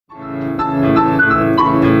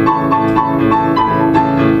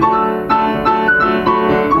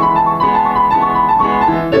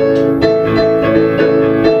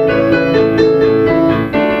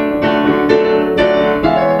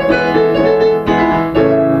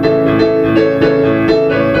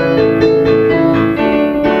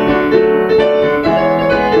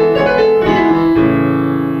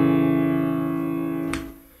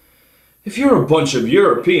you're a bunch of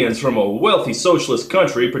Europeans from a wealthy socialist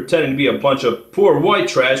country pretending to be a bunch of poor white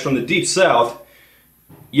trash from the deep south,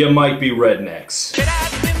 you might be rednecks.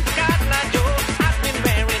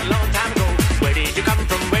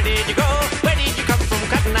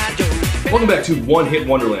 Welcome back to One Hit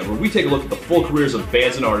Wonderland, where we take a look at the full careers of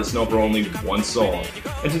bands and artists known for only one song.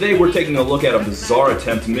 And today we're taking a look at a bizarre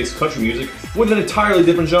attempt to mix country music with an entirely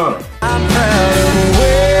different genre. I'm proud of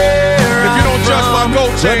where if you don't judge my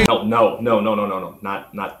gold chain. No,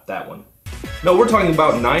 not that one. No, we're talking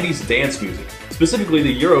about 90s dance music, specifically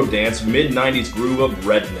the Eurodance mid-90s groove of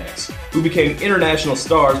Rednex, who became international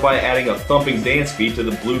stars by adding a thumping dance beat to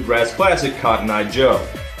the bluegrass classic Cotton Eye Joe.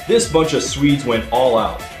 This bunch of Swedes went all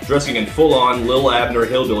out, dressing in full-on Lil Abner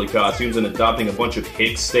hillbilly costumes and adopting a bunch of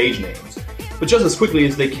hit stage names. But just as quickly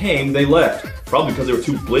as they came, they left, probably because they were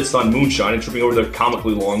too blitzed on moonshine and tripping over their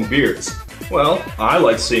comically long beards. Well, I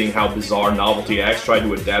like seeing how bizarre novelty acts tried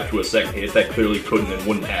to adapt to a second hit that clearly couldn't and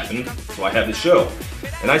wouldn't happen, so I have this show.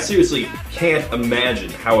 And I seriously can't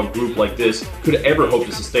imagine how a group like this could ever hope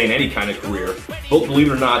to sustain any kind of career. But believe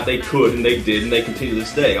it or not, they could, and they did, and they continue to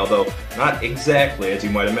this day, although not exactly as you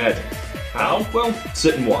might imagine. How? Well,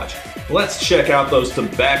 sit and watch. Let's check out those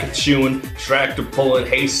tobacco-chewing, tractor-pulling,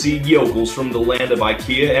 hayseed yokels from the land of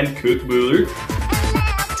IKEA and Cookbooler.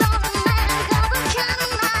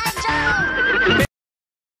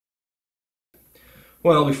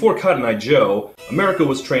 Well, before Cotton Eye Joe, America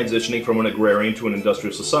was transitioning from an agrarian to an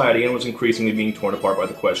industrial society and was increasingly being torn apart by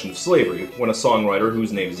the question of slavery, when a songwriter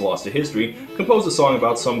whose name is lost to history composed a song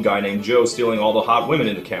about some guy named Joe stealing all the hot women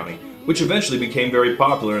in the county, which eventually became very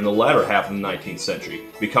popular in the latter half of the 19th century,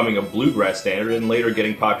 becoming a bluegrass standard and later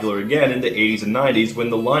getting popular again in the 80s and 90s when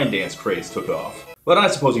the line dance craze took off. But I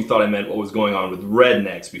suppose you thought I meant what was going on with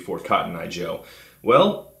Rednex before Cotton Eye Joe.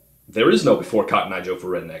 Well, there is no before Cotton Eye Joe for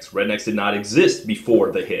Rednex. Rednex did not exist before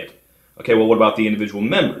the hit. Okay, well, what about the individual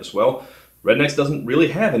members? Well, Rednex doesn't really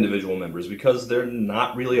have individual members because they're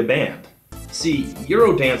not really a band. See,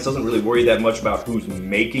 Eurodance doesn't really worry that much about who's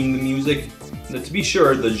making the music. Now, to be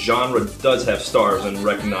sure, the genre does have stars and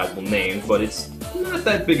recognizable names, but it's not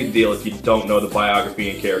that big a deal if you don't know the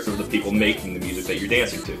biography and character of the people making the music that you're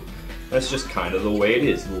dancing to. That's just kind of the way it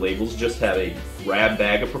is. The labels just have a grab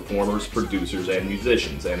bag of performers, producers, and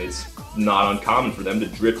musicians, and it's not uncommon for them to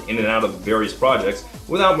drift in and out of various projects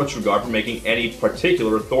without much regard for making any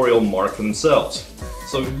particular authorial mark for themselves.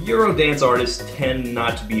 So Eurodance artists tend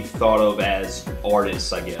not to be thought of as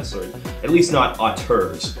artists, I guess, or at least not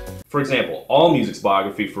auteurs. For example, AllMusic's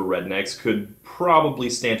biography for Rednex could probably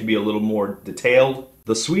stand to be a little more detailed.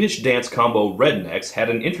 The Swedish dance combo Rednex had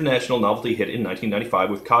an international novelty hit in 1995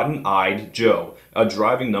 with Cotton Eye Joe, a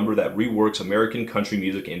driving number that reworks American country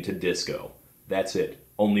music into disco. That's it.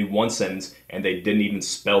 Only one sentence, and they didn't even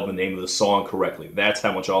spell the name of the song correctly. That's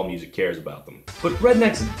how much AllMusic cares about them. But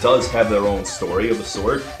Rednex does have their own story of a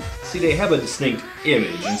sort. See, they have a distinct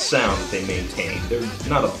image and sound that they maintain. They're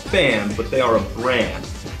not a band, but they are a brand.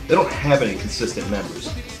 They don't have any consistent members.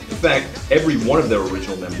 In fact, every one of their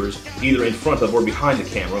original members, either in front of or behind the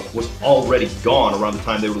camera, was already gone around the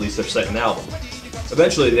time they released their second album.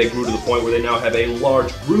 Eventually, they grew to the point where they now have a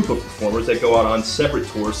large group of performers that go out on separate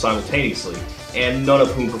tours simultaneously, and none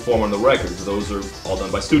of whom perform on the records. Those are all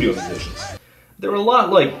done by studio musicians. They're a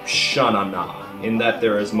lot like Sha Na Na, in that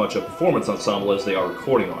they're as much a performance ensemble as they are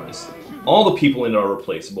recording artists. All the people in it are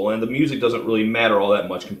replaceable, and the music doesn't really matter all that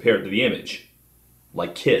much compared to the image.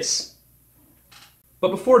 Like Kiss.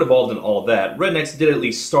 But before it evolved into all that, Rednex did at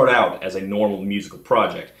least start out as a normal musical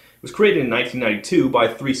project. It was created in 1992 by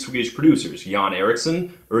three Swedish producers, Jan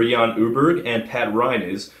Eriksson, Örjan Urberg, and Pat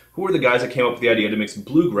Reines, who were the guys that came up with the idea to mix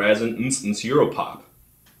bluegrass and instance Europop.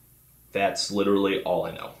 That's literally all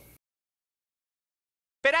I know.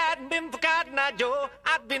 If it hadn't been for Cotton Eye Joe,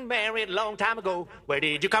 I'd been married a long time ago. Where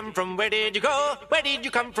did you come from? Where did you go? Where did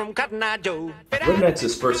you come from, Cotton Eye Joe?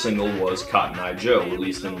 Rednex's first single was Cotton Eye Joe,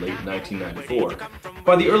 released in late 1994.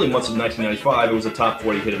 By the early months of 1995, it was a top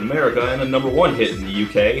 40 hit in America and a #1 hit in the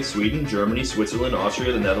UK, Sweden, Germany, Switzerland,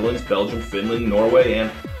 Austria, the Netherlands, Belgium, Finland, Norway,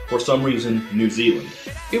 and, for some reason, New Zealand.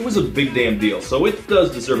 It was a big damn deal, so it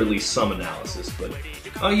does deserve at least some analysis, but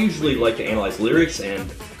I usually like to analyze lyrics, and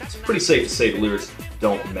it's pretty safe to say the lyrics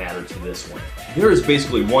don't matter to this one. There is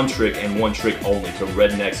basically one trick and one trick only to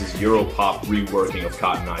Rednex's Europop reworking of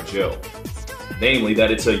Cotton Eye Joe. Namely, that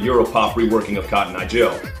it's a Europop reworking of Cotton Eye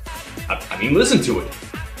Joe. I mean, listen to it.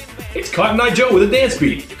 It's Cotton Eye Joe with a dance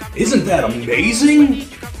beat. Isn't that amazing?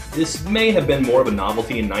 This may have been more of a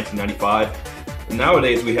novelty in 1995. But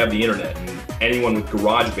nowadays we have the internet, and anyone with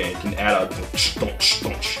GarageBand can add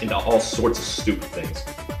a into all sorts of stupid things.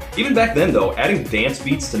 Even back then though, adding dance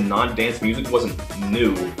beats to non-dance music wasn't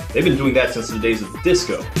new. They've been doing that since the days of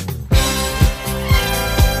disco.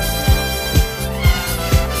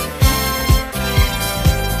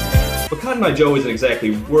 But Cotton Eye Joe isn't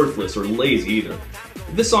exactly worthless or lazy either.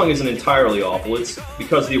 This song isn't entirely awful, it's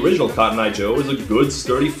because the original Cotton Eye Joe is a good,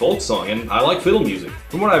 sturdy folk song, and I like fiddle music.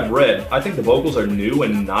 From what I've read, I think the vocals are new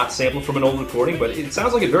and not sampled from an old recording, but it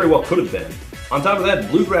sounds like it very well could have been. On top of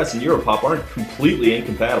that, bluegrass and Europop aren't completely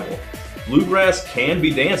incompatible. Bluegrass can be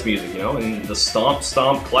dance music, you know, and the stomp,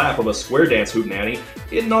 stomp, clap of a square dance hootenanny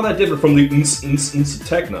isn't all that different from the of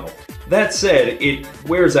techno. That said, it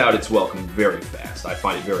wears out its welcome very fast. I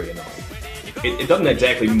find it very annoying. It doesn't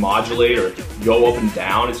exactly modulate or go up and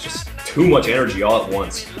down, it's just too much energy all at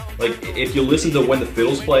once. Like, if you listen to when the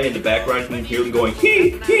fiddles play in the background, you can hear them going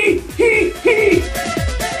hee, hee, hee, hee.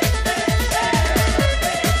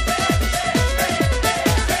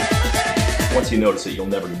 Once you notice it, you'll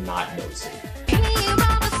never not notice it.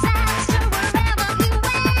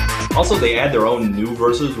 Also, they add their own new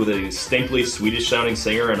verses with a distinctly Swedish-sounding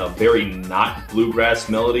singer and a very not bluegrass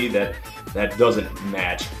melody that doesn't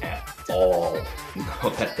match at all. No,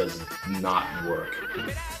 that does not work.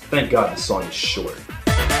 Thank God the song is short.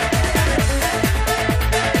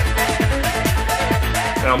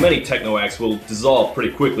 Now, many techno acts will dissolve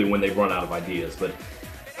pretty quickly when they run out of ideas, but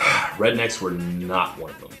Rednex were not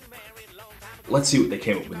one of them. Let's see what they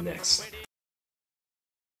came up with next.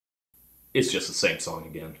 It's just the same song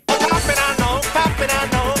again.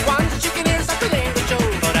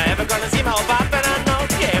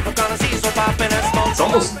 It's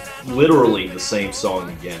almost literally the same song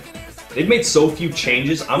again. They've made so few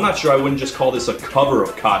changes, I'm not sure I wouldn't just call this a cover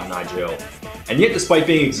of Cotton Eye Joe. And yet, despite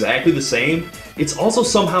being exactly the same, it's also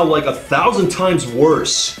somehow like 1,000 times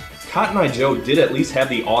worse. Cotton Eye Joe did at least have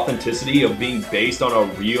the authenticity of being based on a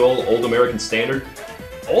real old American standard.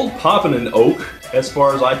 Old Poppin' and Oak, as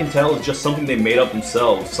far as I can tell, is just something they made up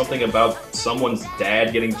themselves. Something about someone's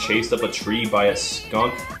dad getting chased up a tree by a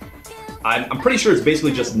skunk. I'm pretty sure it's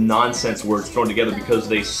basically just nonsense words thrown together because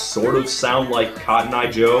they sort of sound like Cotton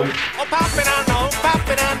Eye Joe.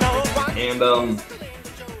 And,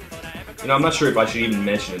 you know, I'm not sure if I should even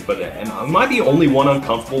mention it, but am I the only one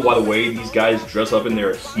uncomfortable by the way these guys dress up in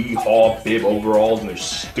their hee-haw bib overalls and their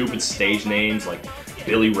stupid stage names like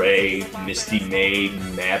Billy Ray, Misty Maid,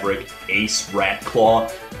 Maverick, Ace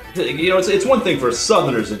Ratclaw? You know, it's one thing for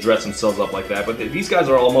Southerners to dress themselves up like that, but these guys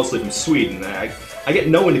are all mostly from Sweden. I get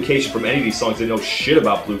no indication from any of these songs they know shit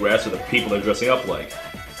about bluegrass or the people they're dressing up like.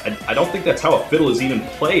 I don't think that's how a fiddle is even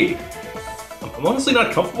played. I'm honestly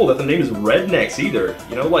not comfortable that the name is Rednex either.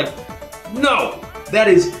 You know, like, no! That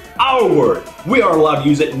is our word! We are allowed to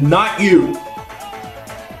use it, not you!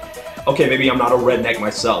 Okay, maybe I'm not a redneck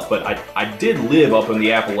myself, but I did live up in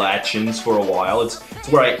the Appalachians for a while. It's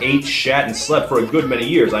where I ate, shat, and slept for a good many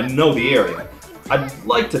years. I know the area. I'd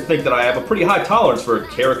like to think that I have a pretty high tolerance for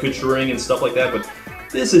caricaturing and stuff like that, but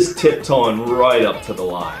this is tiptoeing right up to the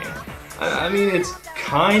line. I mean, it's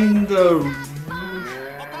kinda...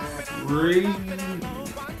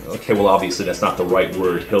 Okay, well, obviously that's not the right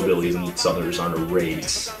word. Hillbillies and Southerners aren't a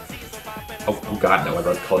race. Oh God, no, I'd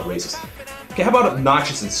rather call it racist. Okay, how about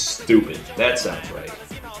obnoxious and stupid? That sounds right.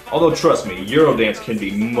 Although, trust me, Eurodance can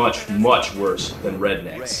be much, much worse than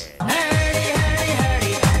Rednex.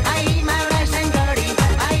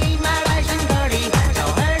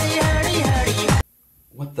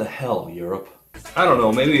 What the hell, Europe? I don't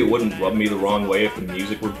know, maybe it wouldn't rub me the wrong way if the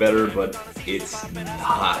music were better, but it's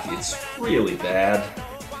not. It's really bad.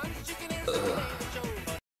 Ugh.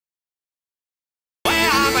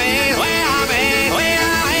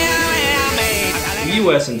 The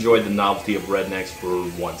US enjoyed the novelty of Rednex for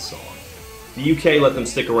one song. The UK let them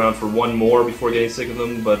stick around for one more before getting sick of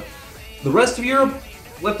them, but the rest of Europe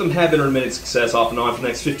let them have intermittent success off and on for the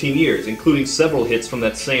next 15 years, including several hits from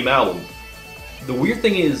that same album. The weird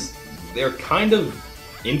thing is, they're kind of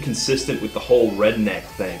inconsistent with the whole redneck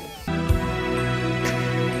thing.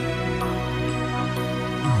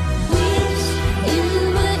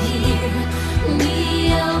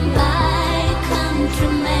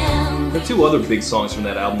 The two other big songs from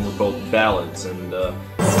that album were both ballads, and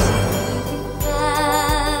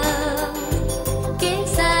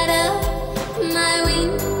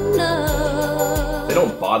they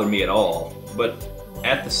don't bother me at all, but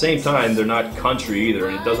at the same time, they're not country either,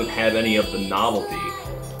 and it doesn't have any of the novelty.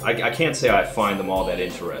 I can't say I find them all that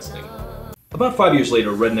interesting. About 5 years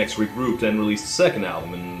later, Rednex regrouped and released a second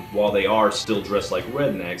album, and while they are still dressed like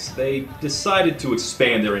rednecks, they decided to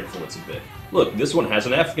expand their influence a bit. Look, this one has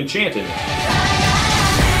an African chant in it.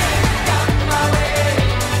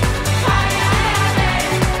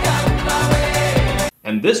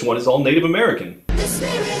 and this one is all Native American.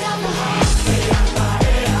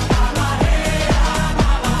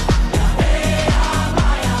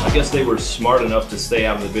 I guess they were smart enough to stay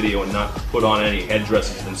out of the video and not put on any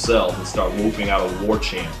headdresses themselves and start whooping out a war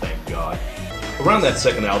chant, thank God. Around that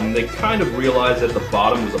second album, they kind of realized that the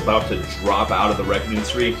bottom was about to drop out of the record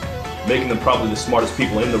industry, making them probably the smartest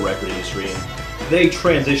people in the record industry, and they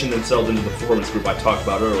transitioned themselves into the performance group I talked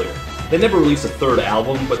about earlier. They never released a third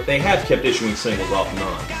album, but they have kept issuing singles off and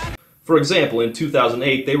on. For example, in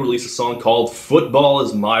 2008, they released a song called Football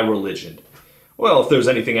Is My Religion. Well, if there's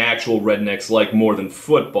anything actual Rednex like more than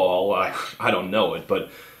football, I don't know it,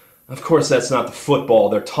 but of course that's not the football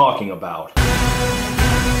they're talking about.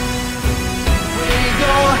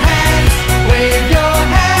 Wave your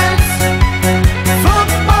hands,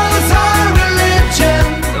 football is our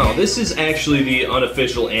religion. No, this is actually the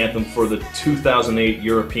unofficial anthem for the 2008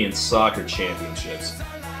 European Soccer Championships.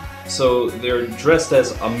 So they're dressed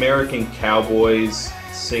as American cowboys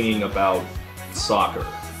singing about soccer.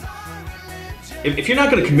 If you're not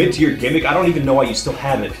going to commit to your gimmick, I don't even know why you still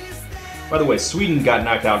have it. By the way, Sweden got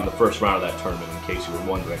knocked out in the first round of that tournament, in case you were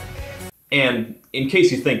wondering. And in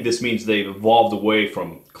case you think this means they've evolved away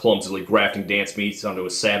from clumsily grafting dance beats onto a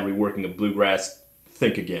sad reworking of bluegrass,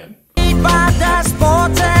 think again.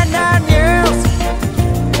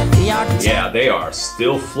 Yeah, they are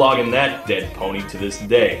still flogging that dead pony to this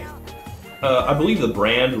day. I believe the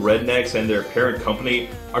brand, Rednex, and their parent company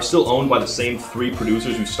are still owned by the same three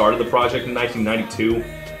producers who started the project in 1992.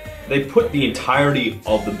 They put the entirety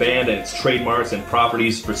of the band and its trademarks and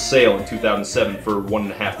properties for sale in 2007 for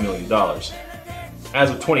 $1.5 million. As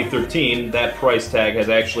of 2013, that price tag has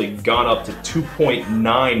actually gone up to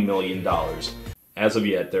 $2.9 million. As of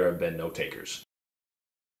yet, there have been no takers.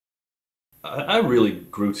 I really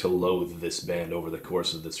grew to loathe this band over the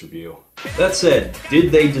course of this review. That said,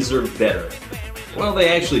 did they deserve better? Well, they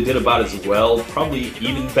actually did about as well, probably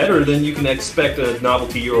even better than you can expect a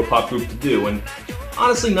novelty Europop group to do, and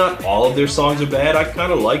honestly not all of their songs are bad. I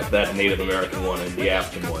kinda like that Native American one and the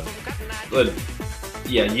African one. But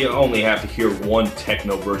yeah, you only have to hear one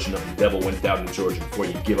techno version of The Devil Went Down to Georgia before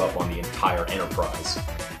you give up on the entire enterprise.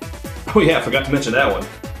 Oh yeah, I forgot to mention that one.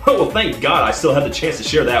 Oh well, thank God I still had the chance to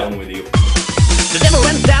share that one with you. The devil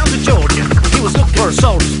went down to Georgia. He was looking for a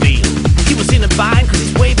soul to steal. He was in a bind because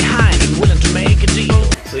he's way behind and willing to make a deal.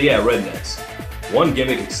 So yeah, Rednex. One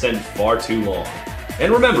gimmick extended far too long.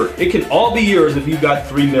 And remember, it can all be yours if you've got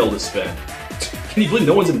 $3 million to spend. Can you believe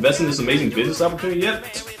no one's invested in this amazing business opportunity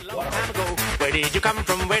yet? Wow. Where did you come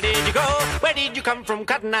from? Where did you go? Where did you come from,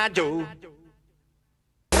 Cotton Eye Joe?